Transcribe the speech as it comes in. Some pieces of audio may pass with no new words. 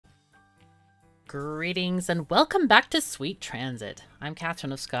Greetings and welcome back to Sweet Transit. I'm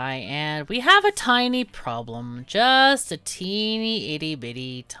KatherineOfSky and we have a tiny problem. Just a teeny itty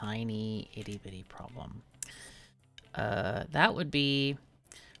bitty problem. That would be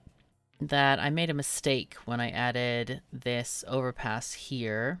that I made a mistake when I added this overpass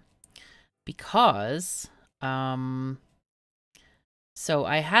here because so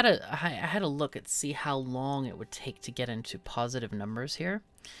I had a look at see how long it would take to get into positive numbers here.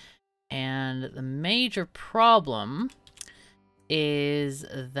 And the major problem is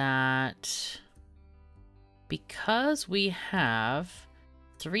that because we have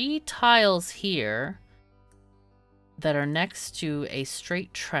 3 tiles here that are next to a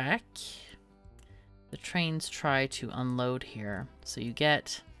straight track, the trains try to unload here. So you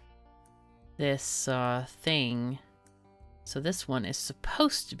get this thing. So this one is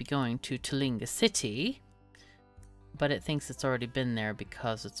supposed to be going to Tulinga City, but it thinks it's already been there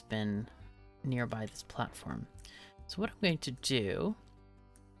because it's been nearby this platform. So what I'm going to do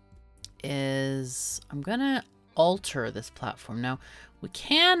is I'm going to alter this platform. Now, we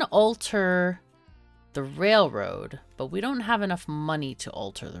can alter the railroad, but we don't have enough money to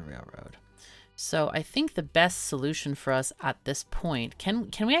alter the railroad. So I think the best solution for us at this point, can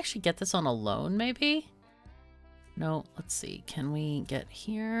we actually get this on a loan maybe? No, let's see. Can we get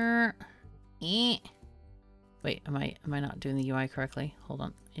here? Wait, am I not doing the UI correctly? Hold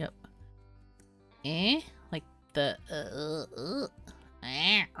on. Yep. Like the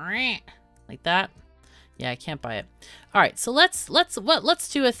like that. Yeah, I can't buy it. All right, so let's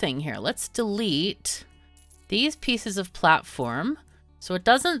do a thing here. Let's delete these pieces of platform so it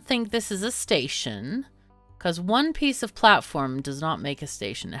doesn't think this is a station, because 1 piece of platform does not make a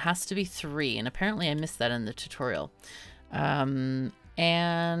station. It has to be 3, and apparently I missed that in the tutorial.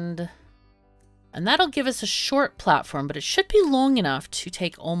 And that'll give us a short platform, but it should be long enough to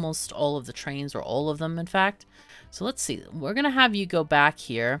take almost all of the trains, or all of them, in fact. So let's see. We're going to have you go back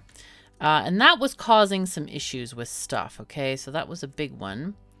here. And that was causing some issues with stuff, okay? So that was a big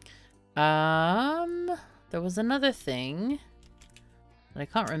one. There was another thing that I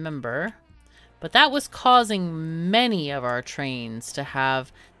can't remember. But that was causing many of our trains to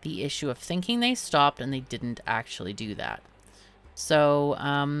have the issue of thinking they stopped and they didn't actually do that. So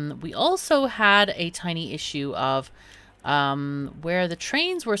we also had a tiny issue of where the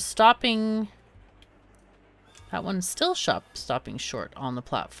trains were stopping. That one's still stopping short on the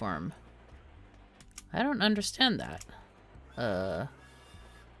platform. I don't understand that.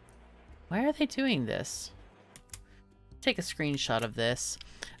 Why are they doing this? Take a screenshot of this.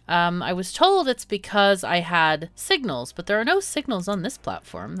 I was told it's because I had signals, but there are no signals on this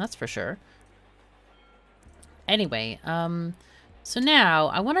platform, that's for sure. Anyway, so now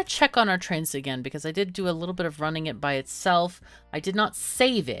I want to check on our trains again because I did do a little bit of running it by itself. I did not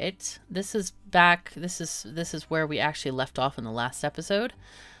save it. This is back. This is where we actually left off in the last episode.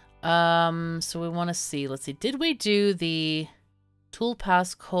 So we want to see. Let's see. Did we do the tool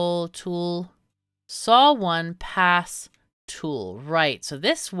pass coal tool saw 1 pass tool? Right. So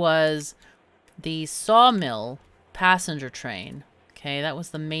this was the sawmill passenger train. Okay, that was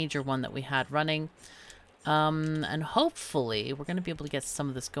the major one that we had running. And hopefully we're going to be able to get some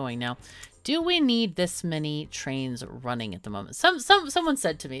of this going. Now, do we need this many trains running at the moment? Someone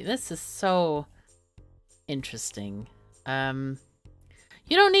said to me, this is so interesting.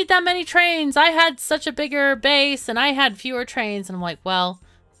 You don't need that many trains. I had such a bigger base and I had fewer trains. And I'm like, well,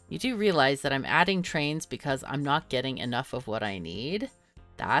 you do realize that I'm adding trains because I'm not getting enough of what I need.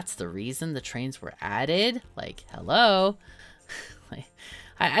 That's the reason the trains were added. Like, hello. Like,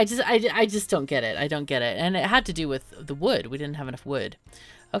 I just don't get it. I don't get it. And it had to do with the wood. We didn't have enough wood.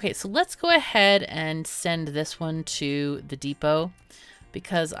 Okay, so let's go ahead and send this one to the depot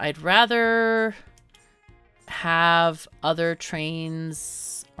because I'd rather have other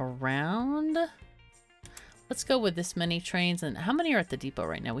trains around. Let's go with this many trains. And how many are at the depot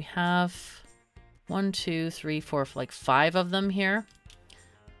right now? We have 1, 2, 3, 4, like 5 of them here.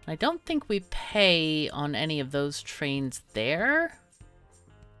 I don't think we pay on any of those trains there,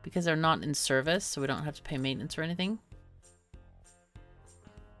 because they're not in service, so we don't have to pay maintenance or anything.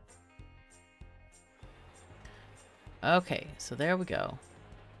 Okay, so there we go.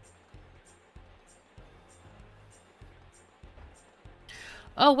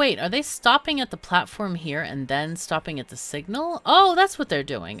 Oh, wait, are they stopping at the platform here and then stopping at the signal? Oh, that's what they're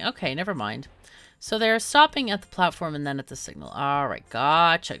doing. Okay, never mind. So they're stopping at the platform and then at the signal. All right,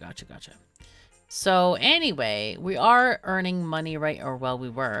 gotcha. So anyway, we are earning money, right? Or well, we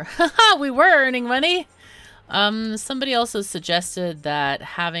were. We were earning money. Somebody also suggested that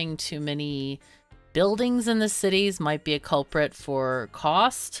having too many Buildings in the cities might be a culprit for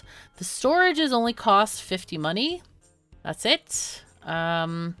cost. The storages only cost 50 money. That's it.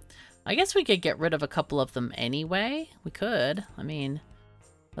 I guess we could get rid of a couple of them anyway. We could. I mean,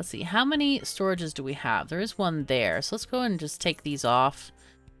 let's see. How many storages do we have? There is one there. So let's go and just take these off.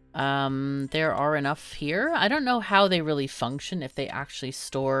 There are enough here. I don't know how they really function, if they actually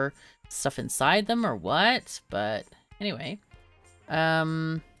store stuff inside them or what. But anyway.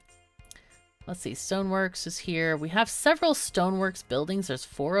 Let's see. Stoneworks is here. We have several Stoneworks buildings. There's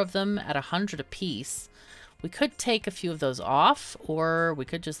 4 of them at 100 apiece. We could take a few of those off, or we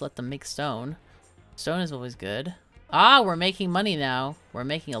could just let them make stone. Stone is always good. Ah, we're making money now. We're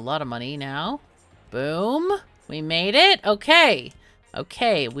making a lot of money now. Boom. We made it. Okay.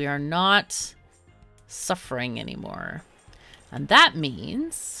 Okay, we are not suffering anymore. And that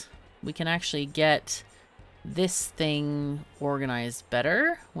means we can actually get this thing organized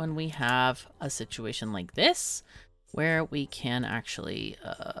better when we have a situation like this where we can actually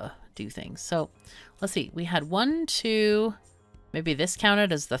do things. So let's see. We had 1, 2, maybe this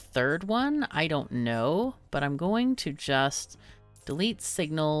counted as the 3rd one. I don't know, but I'm going to just delete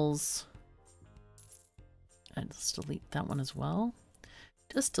signals. And let's delete that one as well.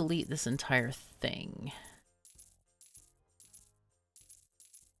 Just delete this entire thing.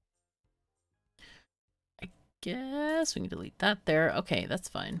 I guess we can delete that there. Okay, that's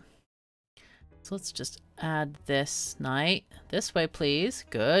fine. So let's just add this night. This way, please.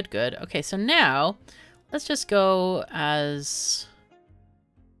 Good, good. Okay, so now let's just go as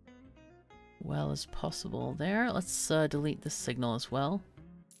well as possible there. Let's delete this signal as well.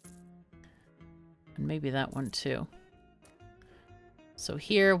 And maybe that one too. So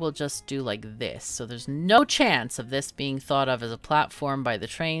here we'll just do like this. So there's no chance of this being thought of as a platform by the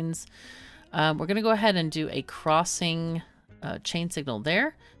trains. We're going to go ahead and do a crossing chain signal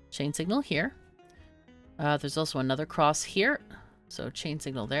there. Chain signal here. There's also another cross here. So chain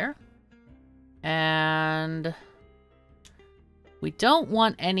signal there. And we don't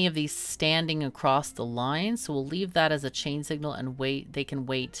want any of these standing across the line. So we'll leave that as a chain signal and wait. They can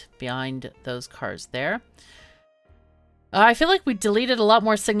wait behind those cars there. I feel like we deleted a lot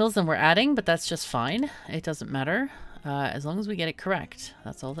more signals than we're adding, but that's just fine. It doesn't matter. As long as we get it correct.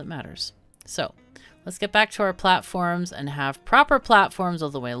 That's all that matters. So let's get back to our platforms and have proper platforms all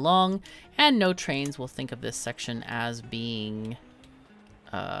the way along. And no trains will think of this section as being,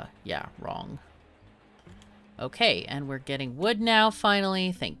 yeah, wrong. Okay, and we're getting wood now,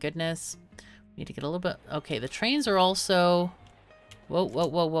 finally. Thank goodness. We need to get a little bit... Okay, the trains are also... Whoa, whoa,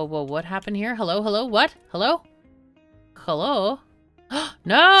 whoa, whoa, whoa. What happened here? Hello, hello, what? Hello? Hello?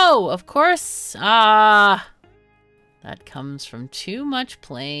 No, of course. Ah, that comes from too much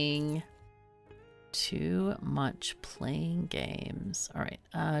playing. Too much playing games. All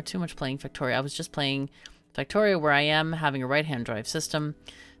right, too much playing Factorio. I was just playing Factorio where I am having a right-hand drive system.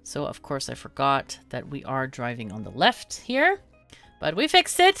 So, of course, I forgot that we are driving on the left here. But we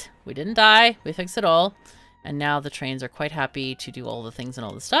fixed it. We didn't die. We fixed it all. And now the trains are quite happy to do all the things and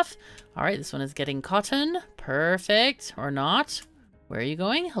all the stuff. All right, this one is getting cotton. Perfect. Or not. Where are you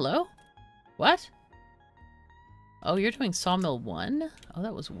going? Hello? What? Oh, you're doing sawmill 1? Oh,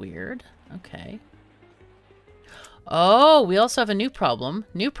 that was weird. Okay. Oh, we also have a new problem.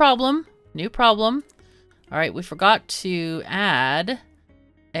 New problem. New problem. All right, we forgot to add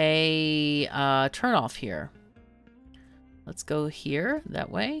a turnoff here. Let's go here,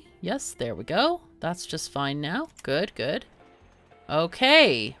 that way. Yes, there we go. That's just fine now. Good, good.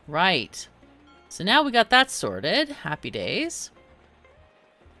 Okay, right. So now we got that sorted. Happy days.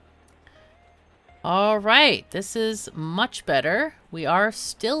 All right, this is much better. We are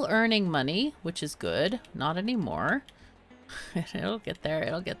still earning money, which is good. Not anymore. It'll get there,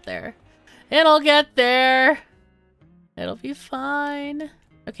 it'll get there. It'll get there. It'll be fine.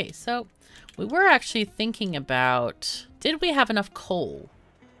 Okay, so we were actually thinking about, did we have enough coal?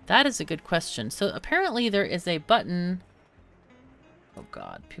 That is a good question. So apparently there is a button. Oh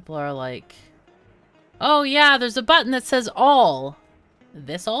God, people are like, oh yeah, there's a button that says all.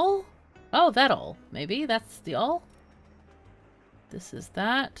 This all? Oh, that all. Maybe that's the all. This is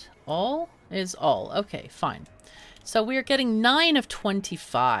that. All is all. Okay, fine. So we are getting 9 of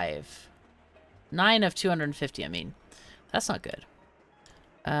 25. 9 of 250, I mean. That's not good.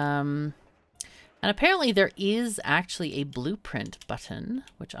 And apparently there is actually a blueprint button,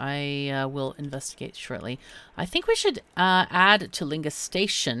 which I will investigate shortly. I think we should add to Linga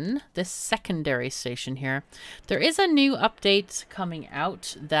Station, this secondary station here. There is a new update coming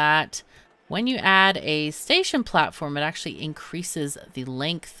out that when you add a station platform, it actually increases the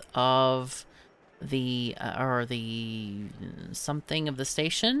length of the or the something of the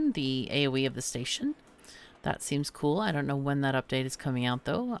station, the AoE of the station. That seems cool. I don't know when that update is coming out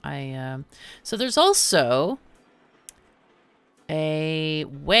though. So there's also a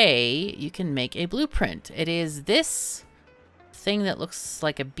way you can make a blueprint. It is this thing that looks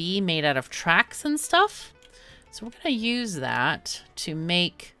like a bee made out of tracks and stuff. So we're going to use that to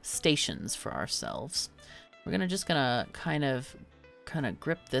make stations for ourselves. We're just gonna kind of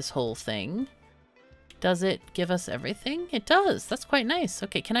grip this whole thing. Does it give us everything? It does. That's quite nice.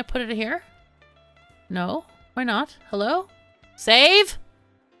 Okay, can I put it here? No? Why not? Hello? Save?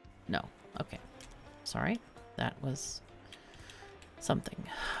 No. Okay. Sorry. That was something.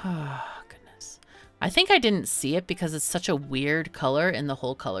 Oh, goodness. I think I didn't see it because it's such a weird color in the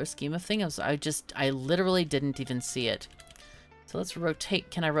whole color scheme of things. I literally didn't even see it. So let's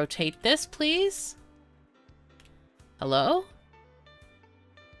rotate. Can I rotate this, please? Hello?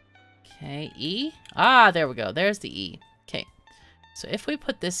 Okay, E. Ah, there we go. There's the E. Okay. So if we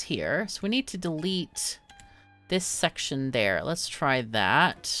put this here, so we need to delete this section there. Let's try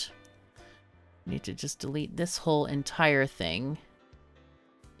that. We need to just delete this whole entire thing.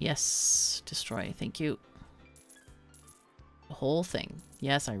 Yes, destroy. Thank you. The whole thing.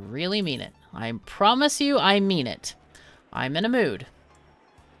 Yes, I really mean it. I promise you I mean it. I'm in a mood.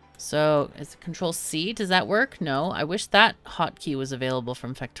 So, is it Control C? Does that work? No. I wish that hotkey was available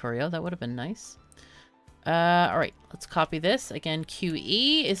from Factorio. That would have been nice. Alright, let's copy this. Again,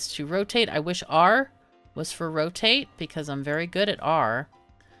 QE is to rotate. I wish R was for rotate because I'm very good at R.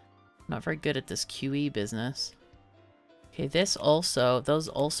 I'm not very good at this QE business. Okay, this also, those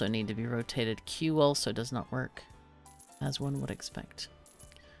also need to be rotated. Q also does not work, as one would expect.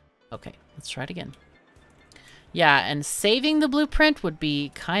 Okay, let's try it again. Yeah, and saving the blueprint would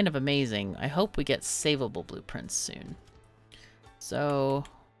be kind of amazing. I hope we get savable blueprints soon. So,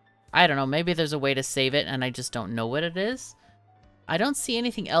 I don't know, maybe there's a way to save it and I just don't know what it is. I don't see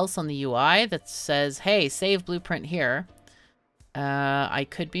anything else on the UI that says, hey, save blueprint here. I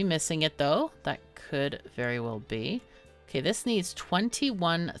could be missing it though. That could very well be. Okay, this needs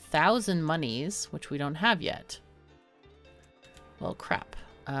 21,000 monies, which we don't have yet. Well, crap.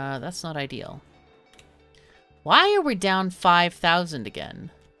 That's not ideal. Why are we down 5,000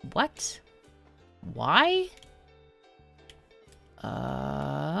 again? What? Why?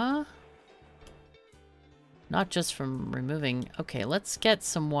 Not just from removing... Okay, let's get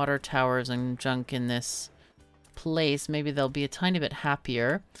some water towers and junk in this place. Maybe they'll be a tiny bit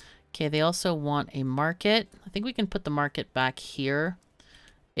happier. Okay, they also want a market. I think we can put the market back here.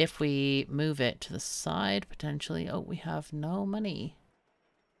 If we move it to the side, potentially. Oh, we have no money.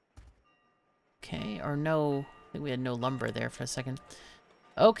 Okay, or no... I think we had no lumber there for a second.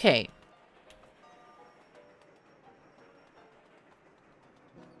 Okay.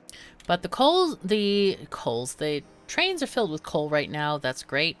 But the trains are filled with coal right now. That's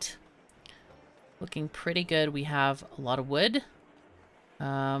great. Looking pretty good. We have a lot of wood.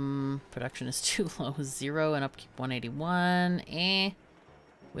 Production is too low. 0 and upkeep 181.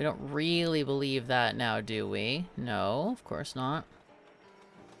 We don't really believe that now, do we? No, of course not.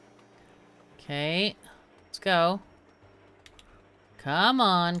 Okay. Let's go. Come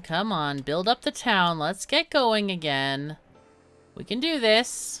on, come on. Build up the town. Let's get going again. We can do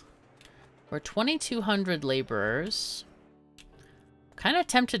this. We're 2,200 laborers. Kind of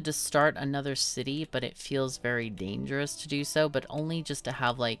tempted to start another city, but it feels very dangerous to do so, but only just to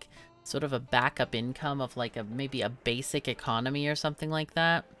have like sort of a backup income of like maybe a basic economy or something like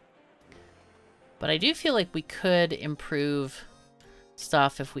that. But I do feel like we could improve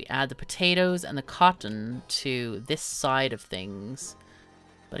stuff if we add the potatoes and the cotton to this side of things.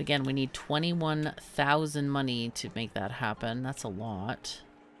 But again, we need 21,000 money to make that happen. That's a lot.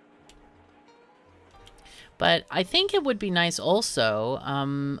 But I think it would be nice also,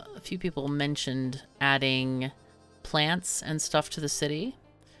 a few people mentioned adding plants and stuff to the city,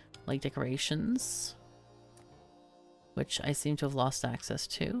 like decorations, which I seem to have lost access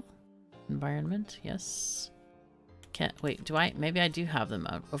to. Environment, yes. Can't, wait, do I, maybe I do have them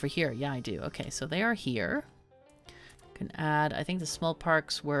out over here. Yeah, I do. Okay, so they are here. Can add, I think the small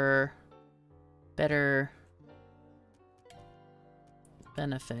parks were better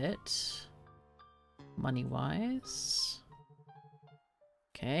benefit. Money-wise.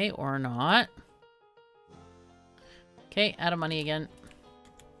 Okay, or not. Okay, out of money again.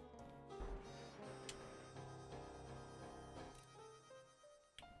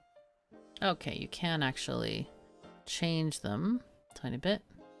 Okay, you can actually change them a tiny bit.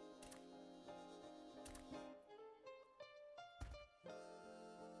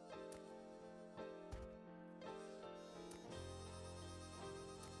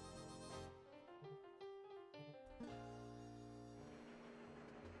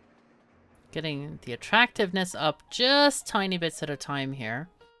 Getting the attractiveness up just tiny bits at a time here.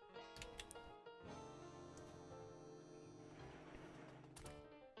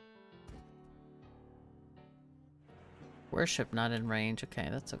 Worship not in range. Okay,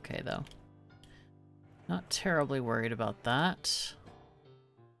 that's okay though. Not terribly worried about that.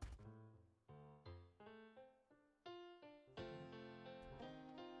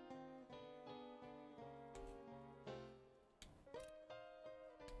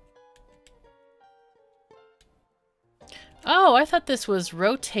 Oh, I thought this was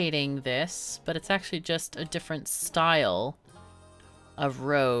rotating this, but it's actually just a different style of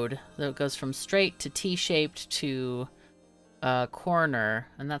road. So it goes from straight to T-shaped to corner,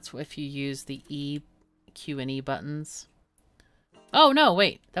 and that's if you use the E, Q, and E buttons. Oh, no,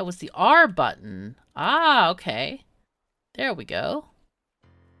 wait. That was the R button. Ah, okay. There we go.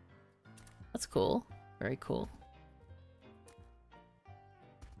 That's cool. Very cool.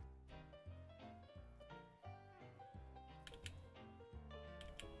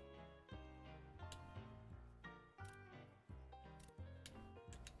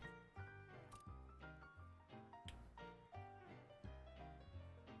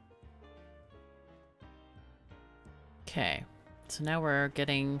 Okay, so now we're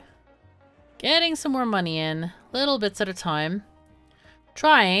getting some more money in, little bits at a time.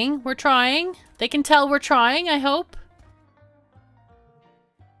 We're trying. They can tell we're trying, I hope.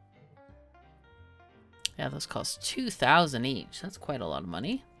 Yeah, those cost 2,000 each. That's quite a lot of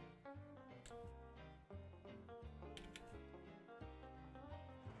money.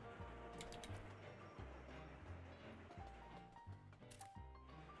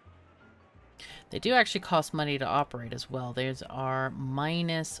 They do actually cost money to operate as well. There's our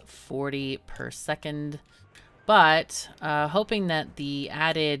minus 40 per second. But hoping that the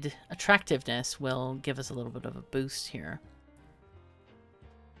added attractiveness will give us a little bit of a boost here.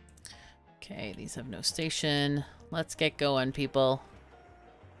 Okay, these have no station. Let's get going, people.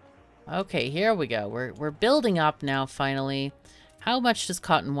 Okay, here we go. We're building up now, finally. How much does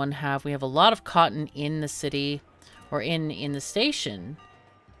Cotton 1 have? We have a lot of cotton in the city, or in the station.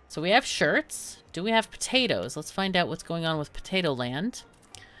 So we have shirts. Do we have potatoes? Let's find out what's going on with Potato Land.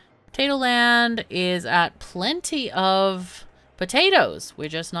 Potato Land is at plenty of potatoes. We're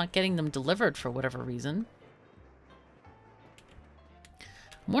just not getting them delivered for whatever reason.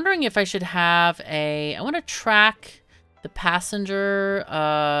 I'm wondering if I should have a... I want to track the passenger...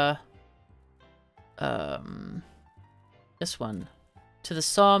 this one. To the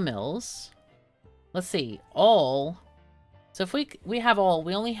sawmills. Let's see. All... So if we have all,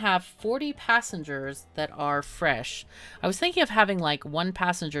 we only have 40 passengers that are fresh. I was thinking of having like one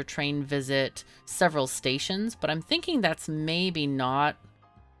passenger train visit several stations, but I'm thinking that's maybe not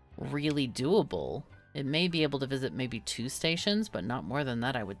really doable. It may be able to visit maybe 2 stations, but not more than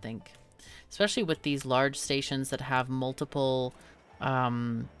that, I would think. Especially with these large stations that have multiple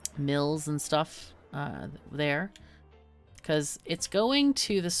mills and stuff there. Because it's going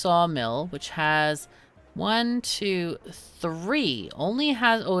to the sawmill, which has... 1, 2, 3. Only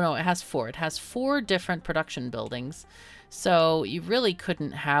has... Oh, no, it has 4. It has 4 different production buildings. So you really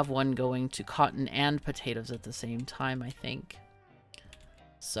couldn't have one going to cotton and potatoes at the same time, I think.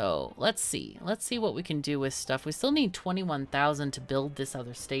 So let's see. Let's see what we can do with stuff. We still need 21,000 to build this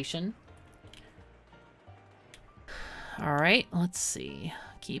other station. All right, let's see.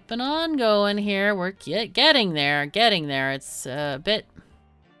 Keeping on going here. We're getting there. Getting there. It's a bit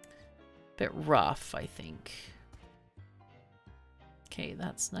rough, I think. Okay,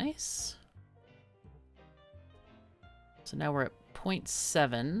 that's nice. So now we're at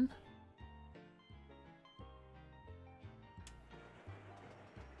 0.7.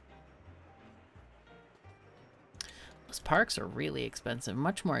 Those parks are really expensive,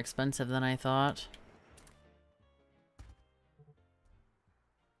 much more expensive than I thought.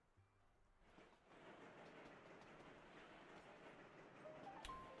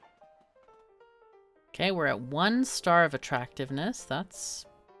 Okay, we're at 1 star of attractiveness. That's...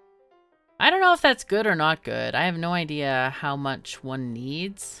 I don't know if that's good or not good. I have no idea how much one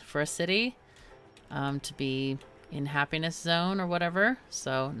needs for a city to be in happiness zone or whatever.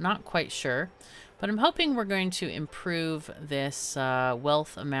 So, not quite sure. But I'm hoping we're going to improve this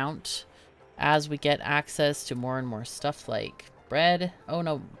wealth amount as we get access to more and more stuff like bread. Oh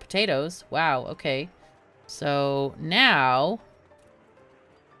no, potatoes. Wow, okay. So, now...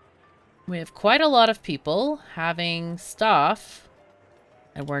 we have quite a lot of people having stuff,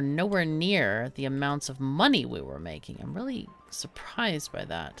 and we're nowhere near the amounts of money we were making. I'm really surprised by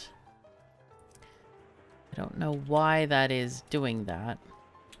that. I don't know why that is doing that.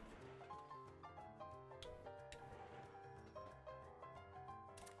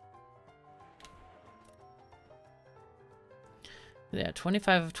 Yeah,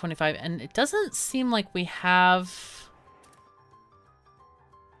 25 of 25. And it doesn't seem like we have...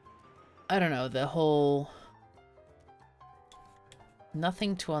 I don't know, the whole...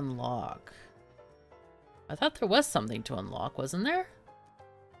 Nothing to unlock. I thought there was something to unlock, wasn't there?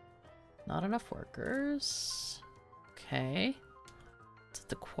 Not enough workers. Okay. It's at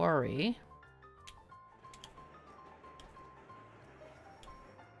the quarry.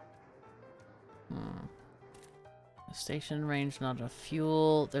 Station range, not enough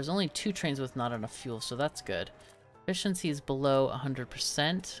fuel. There's only 2 trains with not enough fuel, so that's good. Efficiency is below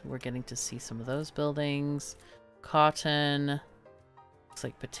 100%. We're getting to see some of those buildings. Cotton. Looks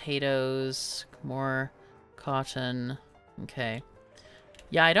like potatoes. More cotton. Okay.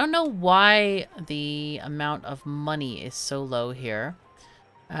 Yeah, I don't know why the amount of money is so low here.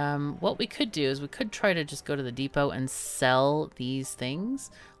 What we could do is we could try to just go to the depot and sell these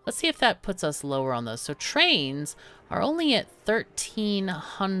things. Let's see if that puts us lower on those. So trains are only at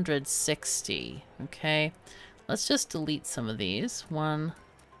 1,360. Okay. Let's just delete some of these. One.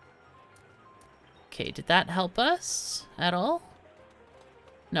 Okay, did that help us at all?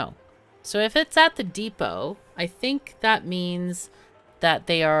 No. So if it's at the depot, I think that means that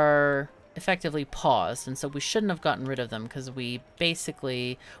they are effectively paused, and so we shouldn't have gotten rid of them because we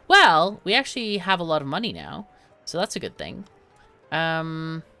basically... Well, we actually have a lot of money now, so that's a good thing.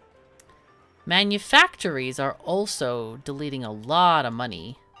 Manufactories are also deleting a lot of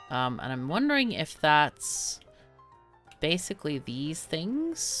money, and I'm wondering if that's basically these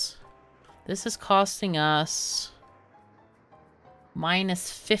things. This is costing us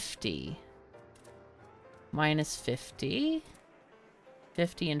minus 50. Minus 50.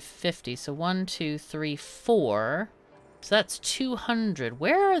 50 and 50. So 1, 2, 3, 4. So that's 200.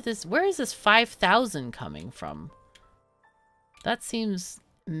 Where is this 5,000 coming from? That seems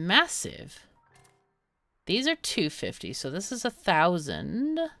massive. These are 250. So this is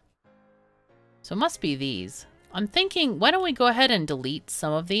 1,000. So it must be these. I'm thinking, why don't we go ahead and delete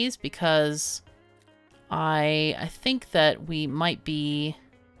some of these, because I think that we might be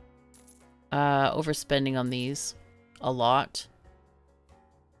overspending on these a lot.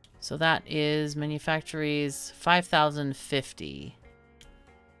 So that is manufactories 5,050.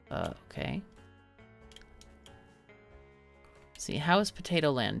 Okay. See, how is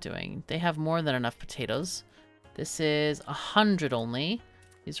Potato Land doing? They have more than enough potatoes. This is 100 only.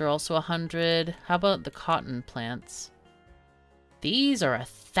 These are also 100. How about the cotton plants? These are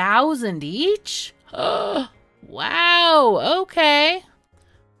 1,000 each? Oh, wow. Okay.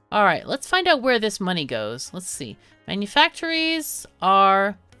 All right, let's find out where this money goes. Let's see. Manufactories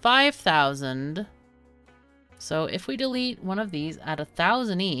are 5,000. So if we delete one of these at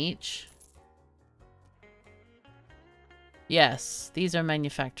 1,000 each. Yes, these are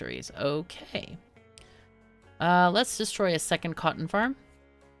manufactories. Okay. Let's destroy a second cotton farm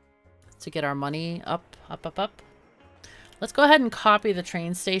to get our money up, up, up, up. Let's go ahead and copy the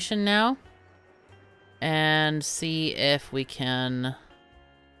train station now and see if we can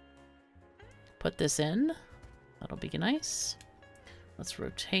put this in. That'll be nice. Let's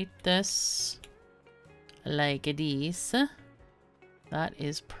rotate this like this. That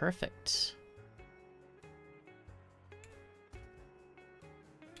is perfect.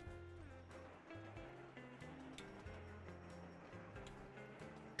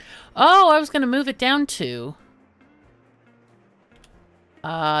 Oh, I was going to move it down to... do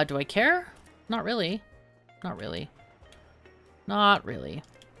I care? Not really. Not really. Not really.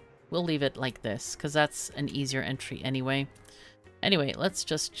 We'll leave it like this, because that's an easier entry anyway. Anyway, let's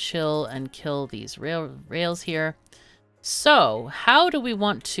just chill and kill these rails here. So, how do we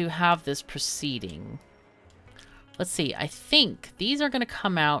want to have this proceeding? Let's see. I think these are going to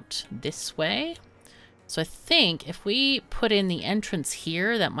come out this way. So I think if we put in the entrance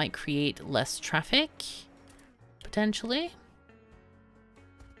here, that might create less traffic, potentially.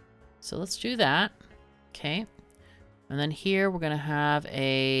 So let's do that. Okay. And then here we're going to have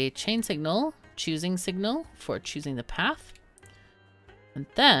a chain signal, choosing signal for choosing the path. And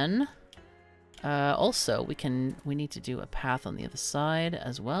then also we need to do a path on the other side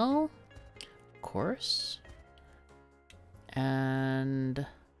as well, of course. And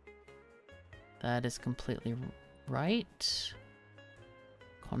that is completely right.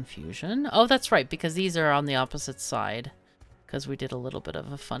 Confusion. Oh, that's right, because these are on the opposite side. Because we did a little bit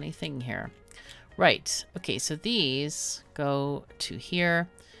of a funny thing here. Right. Okay, so these go to here.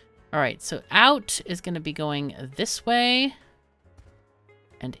 All right, so out is going to be going this way.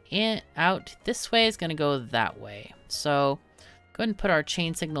 And out this way is going to go that way. So go ahead and put our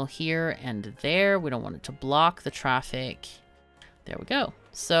chain signal here and there. We don't want it to block the traffic. There we go.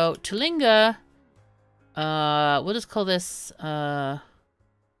 So Tulinga We'll just call this, Tulinge,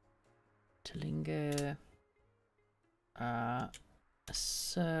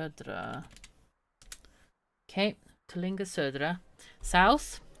 Södra. Okay, Tulinge Södra.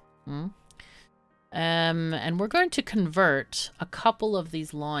 South. And we're going to convert a couple of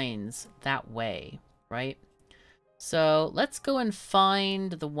these lines that way, right? So let's go and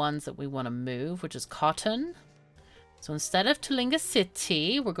find the ones that we want to move, which is cotton. So instead of Tulinge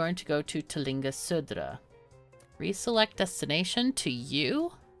City, we're going to go to Tulinge Södra. Reselect destination to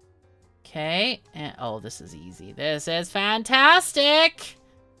you. Okay. And, oh, this is easy. This is fantastic.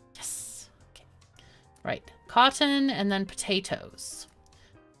 Yes. Okay. Right. Cotton and then potatoes.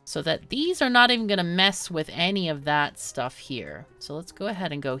 So that these are not even going to mess with any of that stuff here. So let's go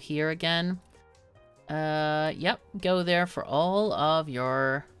ahead and go here again. Yep. Go there for all of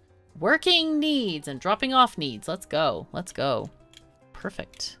your working needs and dropping off needs. Let's go. Let's go.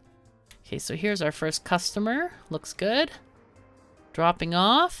 Perfect. Okay, so here's our first customer. Looks good. Dropping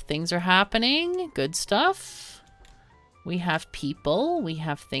off. Things are happening. Good stuff. We have people. We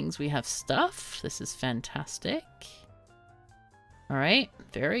have things. We have stuff. This is fantastic. All right.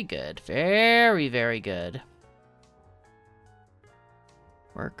 Very good. Very, very good.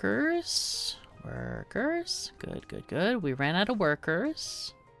 Workers. Workers. Good, good, good. We ran out of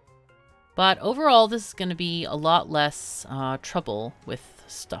workers. But overall, this is going to be a lot less trouble with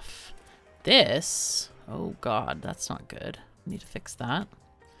stuff. This, oh god, that's not good. Need to fix that.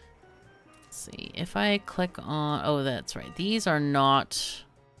 Let's see, if I click on, oh, that's right. These are not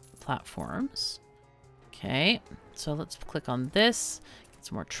platforms. Okay, so let's click on this. Get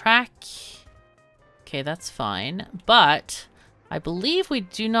some more track. Okay, that's fine. But I believe we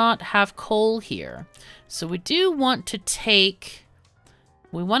do not have coal here. So we do want to take...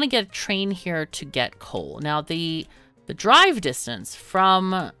 We want to get a train here to get coal. Now, the drive distance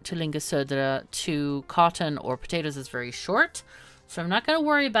from Tulinge Södra to cotton or potatoes is very short. So I'm not going to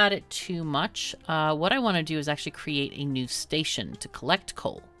worry about it too much. What I want to do is actually create a new station to collect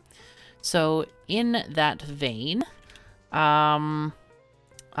coal. So in that vein, I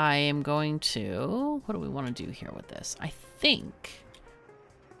am going to... What do we want to do here with this? I think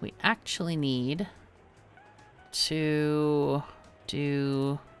we actually need to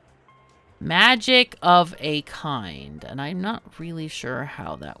do magic of a kind. And I'm not really sure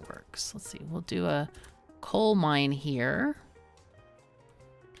how that works. Let's see. We'll do a coal mine here.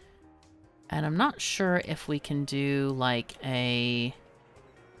 And I'm not sure if we can do like a...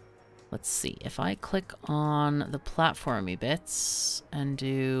 Let's see. If I click on the platformy bits and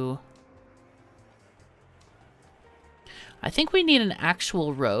do... I think we need an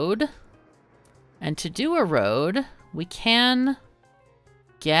actual road. And to do a road, we can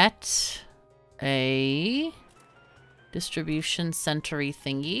get a distribution center-y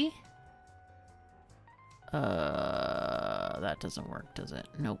thingy. That doesn't work, does it?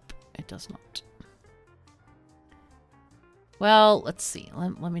 Nope, it does not. Well, let's see.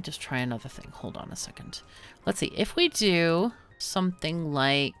 Let me just try another thing. Hold on a second. Let's see. If we do something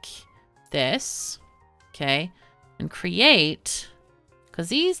like this, okay, and create... Because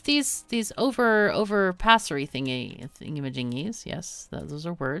these overpassery thingy-majingies, yes, those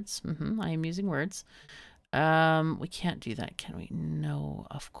are words. I am using words. We can't do that, can we? No,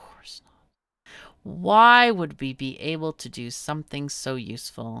 of course not. Why would we be able to do something so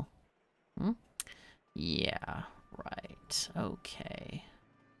useful? Yeah, right. Okay.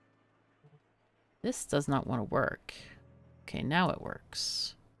 This does not want to work. Okay, now it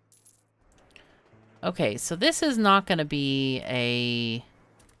works. Okay, so this is not going to be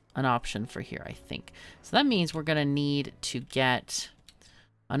an option for here, I think. So that means we're going to need to get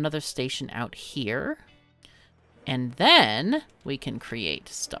another station out here. And then we can create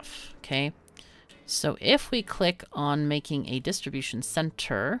stuff, okay? So if we click on making a distribution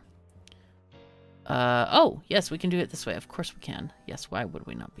center... oh, yes, we can do it this way. Of course we can. Yes, why would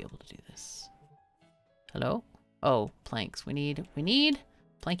we not be able to do this? Hello? Oh, planks. We need...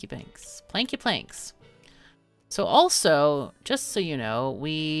 Planky planks. Planky planks. So also, just so you know,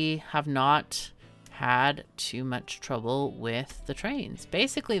 we have not had too much trouble with the trains.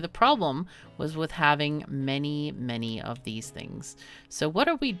 Basically, the problem was with having many, many of these things. So what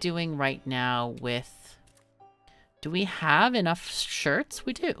are we doing right now with... Do we have enough shirts?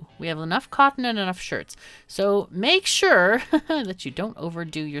 We do. We have enough cotton and enough shirts. So make sure that you don't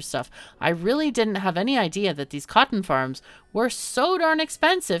overdo your stuff. I really didn't have any idea that these cotton farms were so darn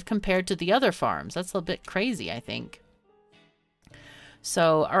expensive compared to the other farms. That's a bit crazy, I think.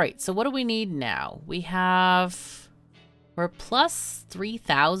 So, all right. So what do we need now? We're plus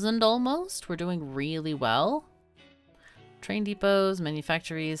 3,000 almost. We're doing really well. Train depots,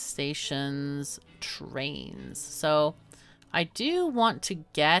 manufactories, stations, trains. So I do want to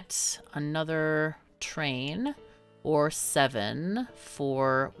get another train or 7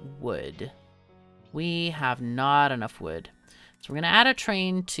 for wood. We have not enough wood. So we're going to add a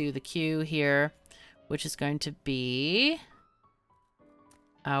train to the queue here, which is going to be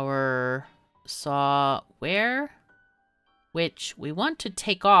our saw where, which we want to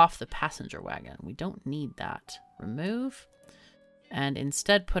take off the passenger wagon. We don't need that. Remove. And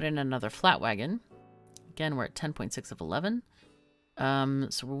instead put in another flat wagon. Again, we're at 10.6 of 11.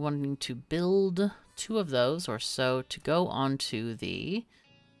 So we're wanting to build 2 of those or so to go onto the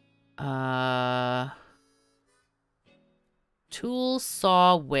tool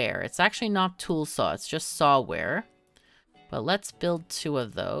saw where. It's actually not tool saw, it's just saw where. But let's build 2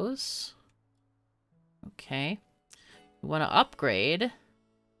 of those. Okay. We want to upgrade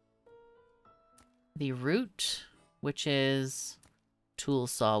the root, which is tool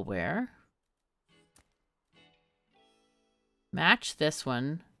saw where. Match this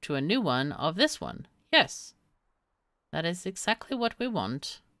one to a new one of this one. Yes. That is exactly what we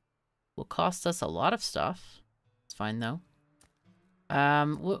want. Will cost us a lot of stuff. It's fine though.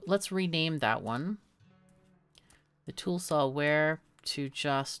 Let's rename that one. The tool saw where to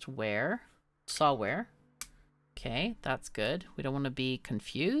just where. Saw where. Okay, that's good. We don't want to be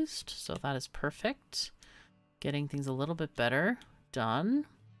confused, so that is perfect. Getting things a little bit better. Done.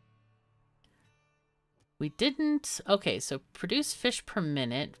 We didn't... Okay, so produce fish per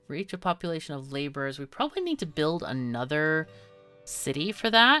minute. Reach a population of laborers. We probably need to build another city for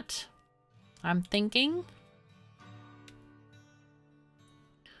that, I'm thinking.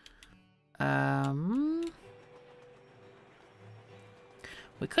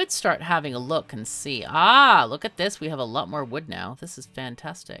 We could start having a look and see. Ah, look at this. We have a lot more wood now. This is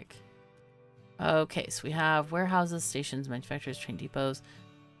fantastic. Okay, so we have warehouses, stations, manufacturers, train depots.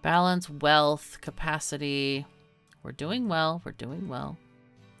 Balance, wealth, capacity. We're doing well. We're doing well.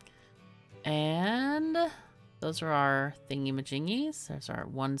 And those are our thingy-majingies. There's our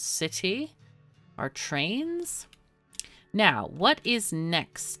one city. Our trains. Now, what is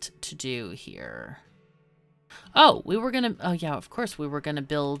next to do here? Oh, we were gonna... Oh, yeah, of course, we were gonna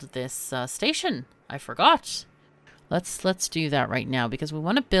build this station. I forgot. Let's do that right now because we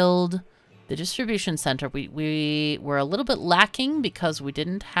want to build... the distribution center. We were a little bit lacking because we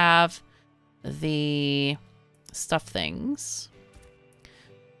didn't have the stuff things.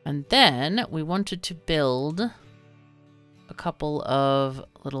 And then we wanted to build a couple of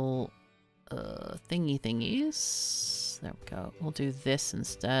little thingies. There we go. We'll do this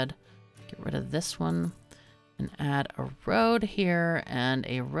instead. Get rid of this one and add a road here and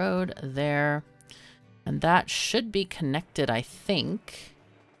a road there. And that should be connected, I think,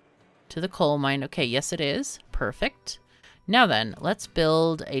 to the coal mine. Okay, yes it is. Perfect. Now then, let's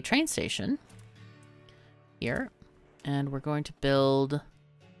build a train station here. And we're going to build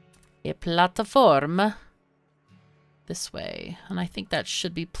a platform this way. And I think that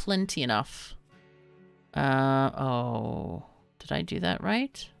should be plenty enough. Oh, did I do that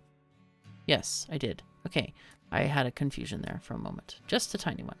right? Yes, I did. Okay, I had a confusion there for a moment. Just a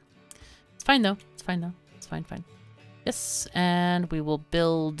tiny one. It's fine though. It's fine though. It's fine, fine. Yes, and we will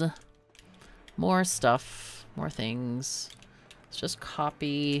build... more stuff, more things. Let's just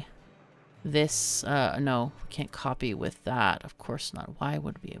copy this. No, we can't copy with that. Of course not. Why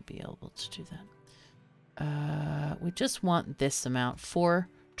would we be able to do that? We just want this amount. 4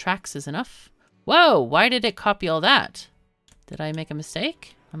 tracks is enough. Whoa, why did it copy all that? Did I make a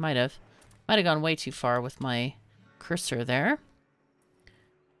mistake? I might have. Might have gone way too far with my cursor there.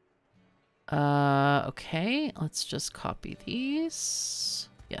 Okay, let's just copy these.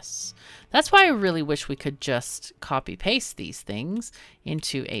 Yes. That's why I really wish we could just copy paste these things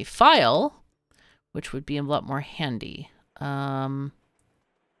into a file, which would be a lot more handy. Okay,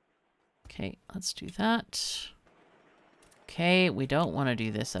 let's do that. Okay, we don't want to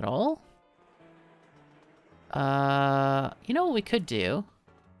do this at all. You know what we could do?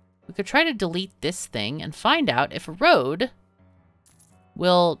 We could try to delete this thing and find out if a road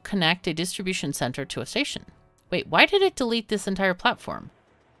will connect a distribution center to a station. Wait, why did it delete this entire platform?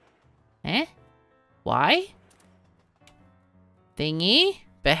 Eh? Why? Thingy?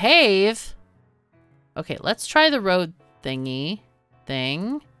 Behave? Okay, let's try the road thingy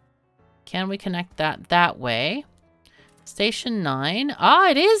thing. Can we connect that way? Station 9. Ah,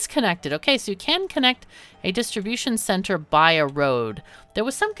 it is connected. Okay, so you can connect a distribution center by a road. There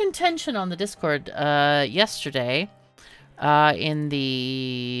was some contention on the Discord yesterday in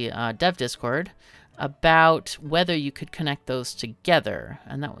the dev Discord about whether you could connect those together.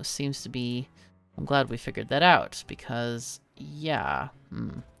 And that seems to be... I'm glad we figured that out because, yeah.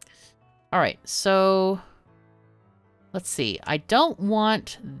 All right, so let's see. I don't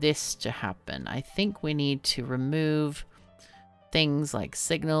want this to happen. I think we need to remove things like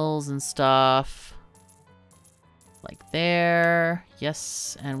signals and stuff. Like there.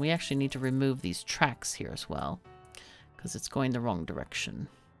 Yes, and we actually need to remove these tracks here as well, because it's going the wrong direction.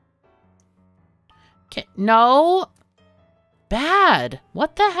 Okay, no! Bad!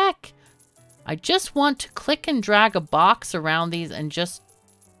 What the heck? I just want to click and drag a box around these and just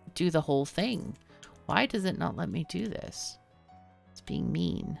do the whole thing. Why does it not let me do this? It's being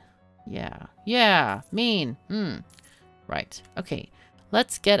mean. Yeah. Yeah, mean. Right. Okay.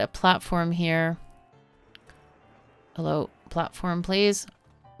 Let's get a platform here. Hello, platform, please.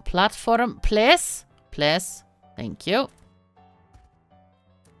 Platform, please. Please. Thank you.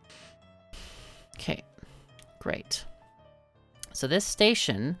 Okay. Great. So this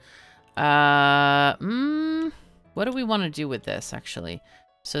station, what do we want to do with this, actually?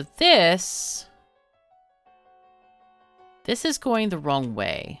 So this is going the wrong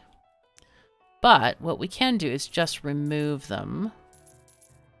way. But what we can do is just remove them.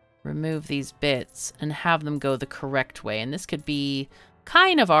 Remove these bits and have them go the correct way. And this could be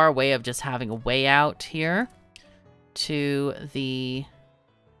kind of our way of just having a way out here to the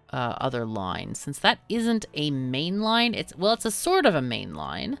other line. Since that isn't a main line, it's a sort of a main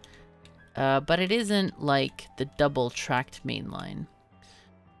line, but it isn't like the double-tracked main line.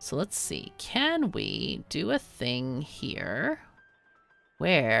 So let's see. Can we do a thing here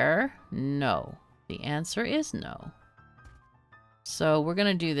where no? The answer is no. So we're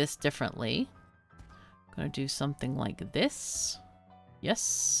going to do this differently. I'm going to do something like this.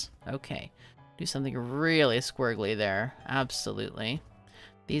 Yes. Okay. Do something really squirgly there. Absolutely.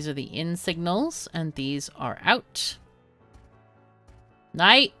 These are the in signals, and these are out.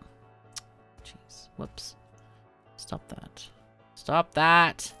 Night. Jeez. Whoops. Stop that. Stop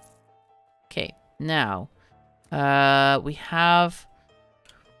that. Okay. Now, we have...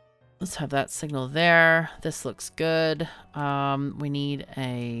 Let's have that signal there. This looks good. We need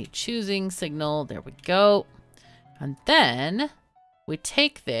a choosing signal. There we go. And then we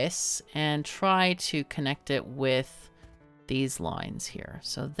take this and try to connect it with these lines here.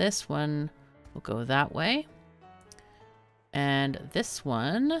 So this one will go that way. And this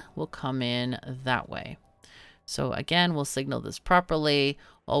one will come in that way. So again, we'll signal this properly.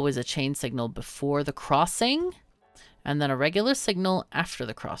 Always a chain signal before the crossing. And then a regular signal after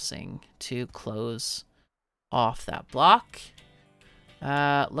the crossing to close off that block.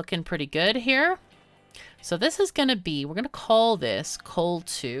 Looking pretty good here. So this is going to be, we're going to call this coal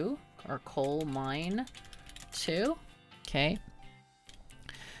 2 or coal mine 2. Okay.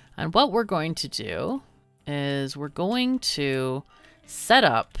 And what we're going to do is we're going to set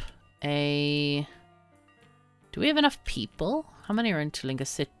up a... Do we have enough people? How many are in Tulinga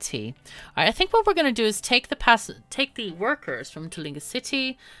City? All right, I think what we're going to do is take the workers from Tulinga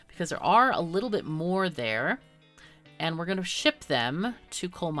City, because there are a little bit more there, and we're going to ship them to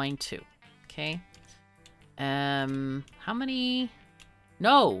Coal Mine 2. Okay. How many?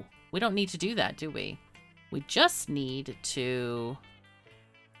 No, we don't need to do that, do we? We just need to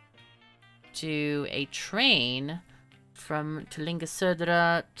do a train from Tulinga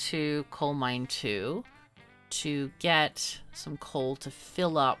Södra to Coal Mine 2. To get some coal to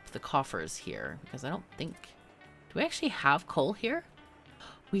fill up the coffers here, because I don't think... Do we actually have coal here?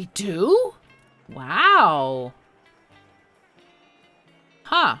 We do? Wow.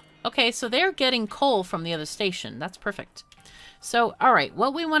 Huh. Okay, so they're getting coal from the other station. That's perfect. So, all right,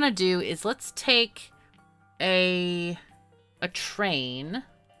 what we want to do is let's take a train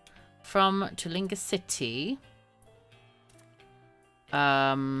from Tulinga City.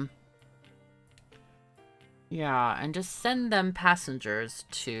 Yeah, and just send them passengers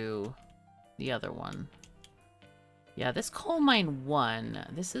to the other one. Yeah, this coal mine 1,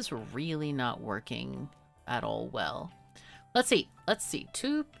 this is really not working at all well. Let's see.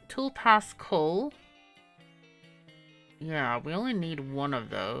 2 tool pass coal. Yeah, we only need one of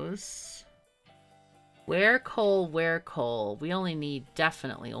those. Where coal, where coal? We only need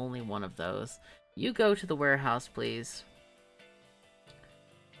definitely only one of those. You go to the warehouse, please.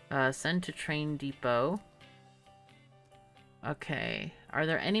 Send to train depot. Okay. Are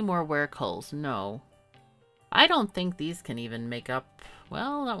there any more ware coals? No. I don't think these can even make up...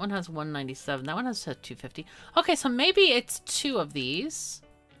 Well, that one has 197. That one has 250. Okay, so maybe it's 2 of these.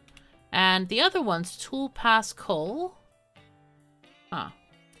 And the other one's tool pass coal. Huh.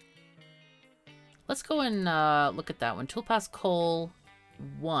 Let's go and look at that one. Tool pass coal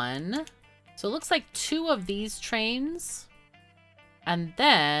 1. So it looks like 2 of these trains. And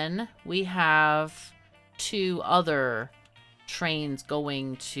then we have 2 other trains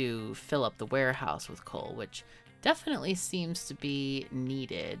going to fill up the warehouse with coal, which definitely seems to be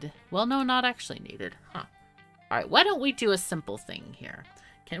needed. Well, no, not actually needed. Huh. All right, why don't we do a simple thing here?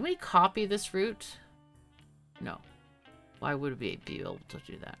 Can we copy this route? No. Why would we be able to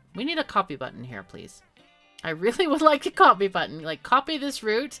do that? We need a copy button here, please. I really would like a copy button. Like, copy this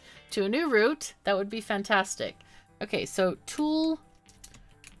route to a new route. That would be fantastic. Okay, so tool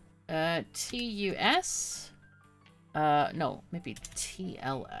TUS. No, maybe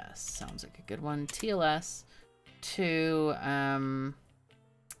TLS. Sounds like a good one. TLS to,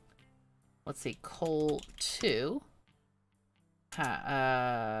 let's see, coal 2.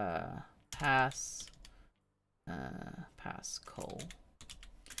 Pass coal.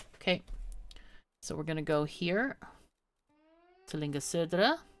 Okay. So we're going to go here to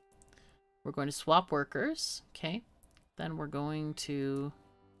Lingasudra. We're going to swap workers. Okay. Then we're going to,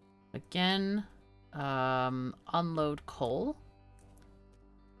 again, unload coal.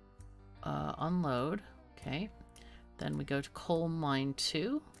 Unload. Okay. Then we go to coal mine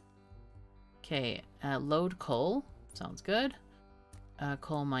 2. Okay. Load coal. Sounds good.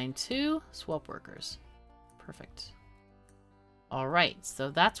 Coal mine 2. Swap workers. Perfect. All right, so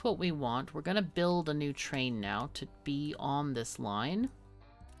that's what we want. We're going to build a new train now to be on this line.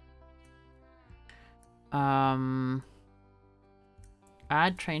 Add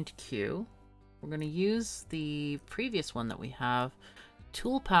train to queue. We're going to use the previous one that we have.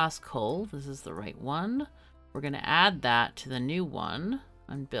 Tool pass coal. This is the right one. We're going to add that to the new one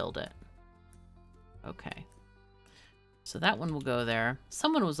and build it. Okay. So that one will go there.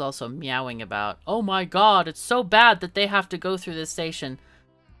 Someone was also meowing about, oh my god, it's so bad that they have to go through this station.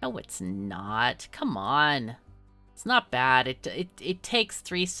 No, it's not. Come on. It's not bad. It takes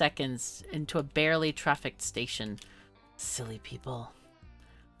 3 seconds into a barely trafficked station. Silly people.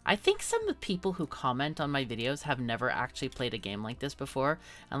 I think some of the people who comment on my videos have never actually played a game like this before.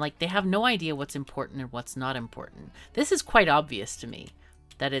 And like, they have no idea what's important and what's not important. This is quite obvious to me.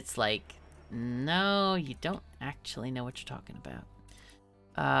 That it's like, no, you don't actually know what you're talking about.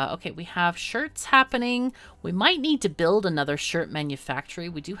 Okay, we have shirts happening. We might need to build another shirt manufactory.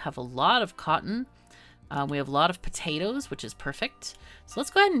 We do have a lot of cotton. We have a lot of potatoes, which is perfect. So let's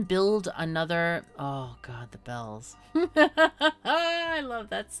go ahead and build another... Oh, God, the bells. I love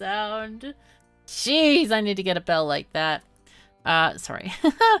that sound. Jeez, I need to get a bell like that. Sorry.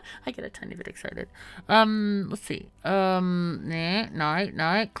 I get a tiny bit excited. Let's see.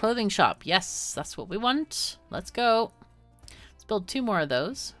 Night. Clothing shop. Yes, that's what we want. Let's go. Let's build 2 more of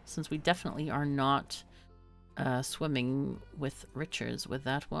those, since we definitely are not swimming with riches with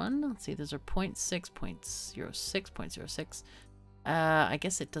that one. Let's see, those are 0.6, 0.06, 0.06. I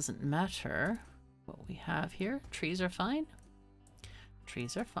guess it doesn't matter what we have here. Trees are fine.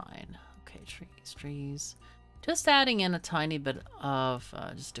 Trees are fine. Okay, trees. Just adding in a tiny bit of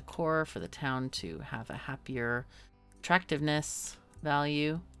just decor for the town to have a happier attractiveness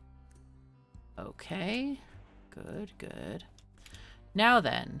value. Okay, good. Now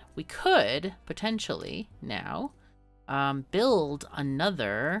then, we could potentially now build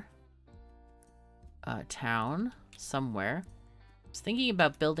another town somewhere. I was thinking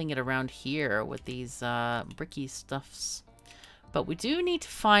about building it around here with these bricky stuffs. But we do need to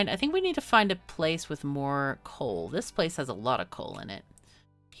find, I think we need to find a place with more coal. This place has a lot of coal in it.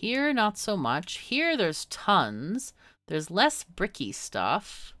 Here, not so much. Here, there's tons. There's less bricky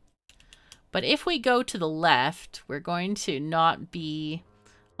stuff. But if we go to the left, we're going to not be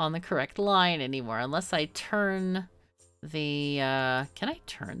on the correct line anymore. Unless I turn the, can I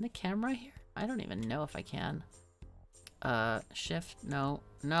turn the camera here? I don't even know if I can. Shift, no.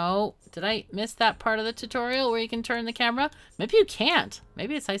 Did I miss that part of the tutorial where you can turn the camera? Maybe you can't.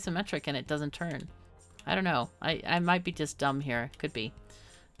 Maybe it's isometric and it doesn't turn. I don't know. I might be just dumb here. Could be.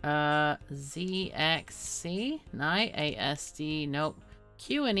 ZXC, ASD, nope.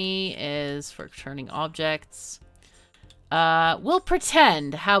 Q and E is for turning objects. We'll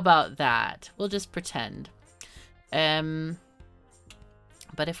pretend. How about that? We'll just pretend.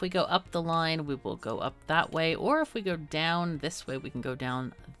 But if we go up the line, we will go up that way. Or if we go down this way, we can go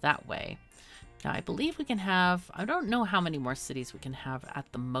down that way. Now, I believe we can have... I don't know how many more cities we can have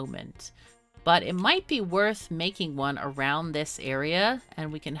at the moment. But it might be worth making one around this area.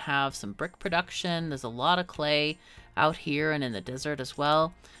 And we can have some brick production. There's a lot of clay out here and in the desert as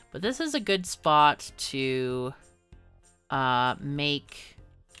well. But this is a good spot to make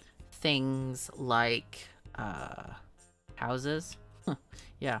things like houses.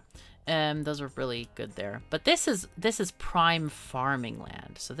 Yeah, those are really good there. But this is prime farming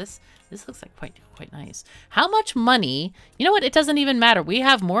land, so this looks like quite nice. How much money? You know what? It doesn't even matter. We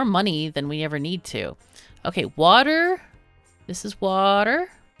have more money than we ever need to. Okay, water. This is water.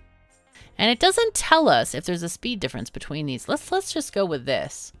 And it doesn't tell us if there's a speed difference between these. Let's just go with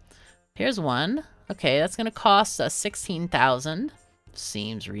this. Here's one. Okay, that's going to cost us 16,000.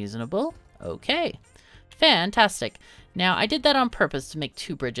 Seems reasonable. Okay. Fantastic. Now, I did that on purpose to make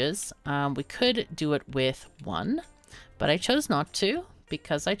 2 bridges. We could do it with 1, but I chose not to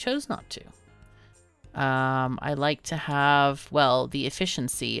because I chose not to. I like to have, well, the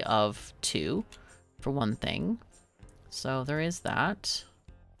efficiency of 2 for one thing. So there is that.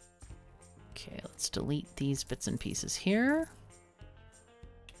 Okay, let's delete these bits and pieces here.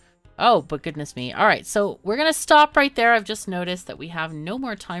 Oh, but goodness me. All right, so we're going to stop right there. I've just noticed that we have no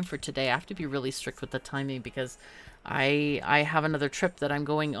more time for today. I have to be really strict with the timing because I have another trip that I'm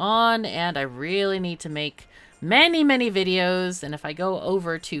going on, and I really need to make many, many videos. And if I go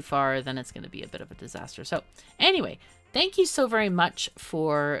over too far, then it's going to be a bit of a disaster. So anyway, thank you so very much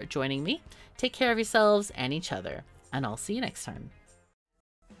for joining me. Take care of yourselves and each other, and I'll see you next time.